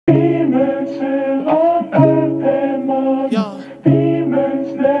Demons hell on earth and money. Demons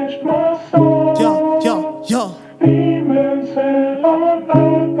snatch my soul. Demons hell on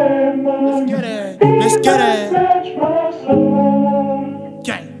earth and money. Let's get it. Snatch my soul.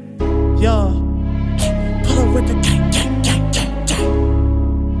 Gang. Pull up with the gang.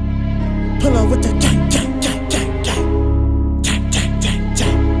 Pull up with the gang.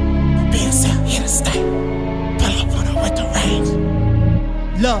 BSL here to stay. Pull up on her with the range.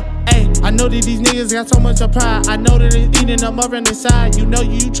 Look, ayy, I know that these niggas got so much of pride. I know that it's eating them up in the side. You know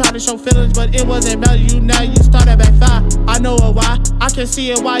you try to show feelings, but it wasn't about you. Now you started back fire. I know why. I can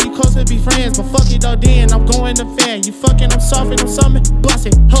see it why you close to be friends. But fuck it though, then I'm going to fan. You fucking, I'm soft and I'm something. Bless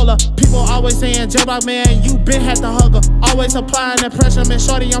it, hold up. People always saying, Jayblock man, you been had to hug her. Always applying that pressure, man.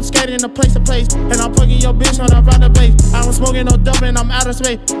 Shorty, I'm skating to place to place. And I'm fucking your bitch when I run the base. I don't smoking no dope and I'm out of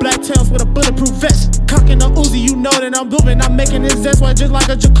space. Black tails with a bulletproof vest. Cocking the Uzi, you know that I'm moving. I'm making this zest wet just like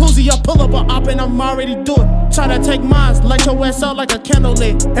a jacuzzi. I pull up a op and I'm already doing. Try to take mines, light your ass up like a candle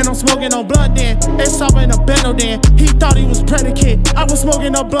lit. And I'm smoking on blunt then. It's up in a bando then. He thought he was predicate. I was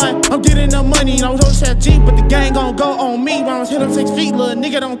smoking a blunt, I'm getting the money. I was on that G, but the gang gon' go on me. When I was hit him 6 feet, little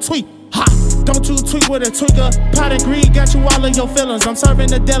nigga don't tweet. Ha! Don't you tweet with a tweaker. Pot of greed got you all in your feelings. I'm serving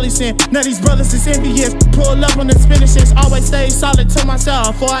the deli sin. Now these brothers is envious. Pull up on the finishes. Always stay solid to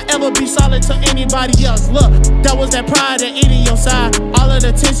myself before I ever be solid to anybody else. Look, that was that pride that eating your side. All of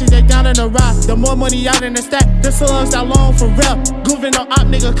the tensions, they down in the ride. The more money out in the stack, the slugs that long for real. Goofing no op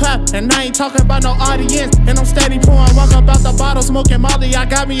nigga clap. And I ain't talking about no audience. And I'm steady pouring, walk up out the bottle, smoking Molly. I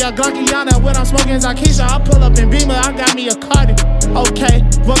got me a Glockiana. When I'm smoking Zakisha, I pull up in Beamer. I got me a Cardi. Okay,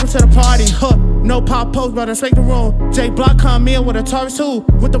 welcome to the party. Huh. No pop post, but respect the room. Jayblock come in with a Taurus 2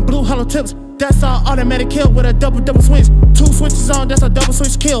 with the blue hollow tips. That's an automatic kill with a double switch. 2 switches on, that's a double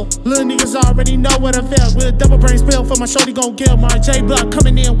switch kill. Little niggas already know what I feel. With a double brain spill for my shorty gon' kill. My Jayblock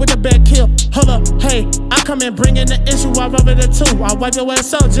coming in with a bad kill. Hold up, hey, I come in bringing the issue. I rub it at 2. I wipe your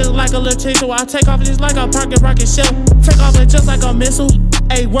ass up just like a little tissue. I take off just like a pocket rocket shell. Take off it just like a missile.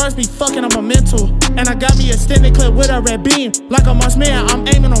 Ayy, words be fucking, I'm a mental. And I got me a extended clip with a red beam. Like a marksman, I'm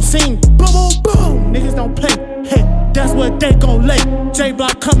aiming on scene. Boom, boom, boom, niggas don't play. Hey, that's what they gon' lay.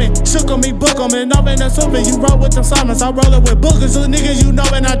 Jayblock coming, shook on me, book 'em. And I'm in the super, you roll with them summons. I roll it with boogers, little niggas, you know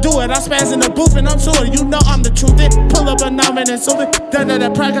when I do it. I spaz in the booth and I'm sure you know I'm the truth. Pull up a nom and super.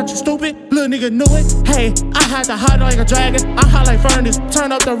 That pride got you stupid, little nigga knew it. Hey, I had to hide like a dragon. I hide like furnace,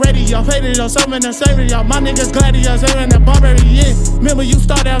 turn up the radio. Faded your something and saving y'all. My niggas gladiators, they in the barbarian. Yeah. Remember you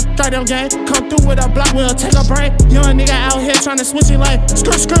start out game. Come through with a block, we'll take a break. Young nigga out here trying to switch it like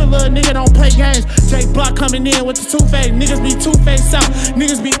skirt, little nigga don't play games. Jayblock coming in with the two-face. Niggas be two-faced out.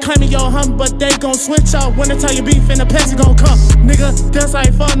 Niggas be claiming your hum, but they gon' switch up. When they tell you beef and the Pepsi gon' come. Nigga, that's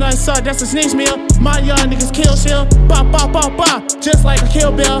like fun, nothing suck, that's a snitch meal. My young niggas kill shield. Bop, bop, bop, bop. Just like a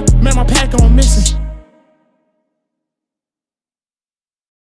Kill Bill. Man, my pack on missing.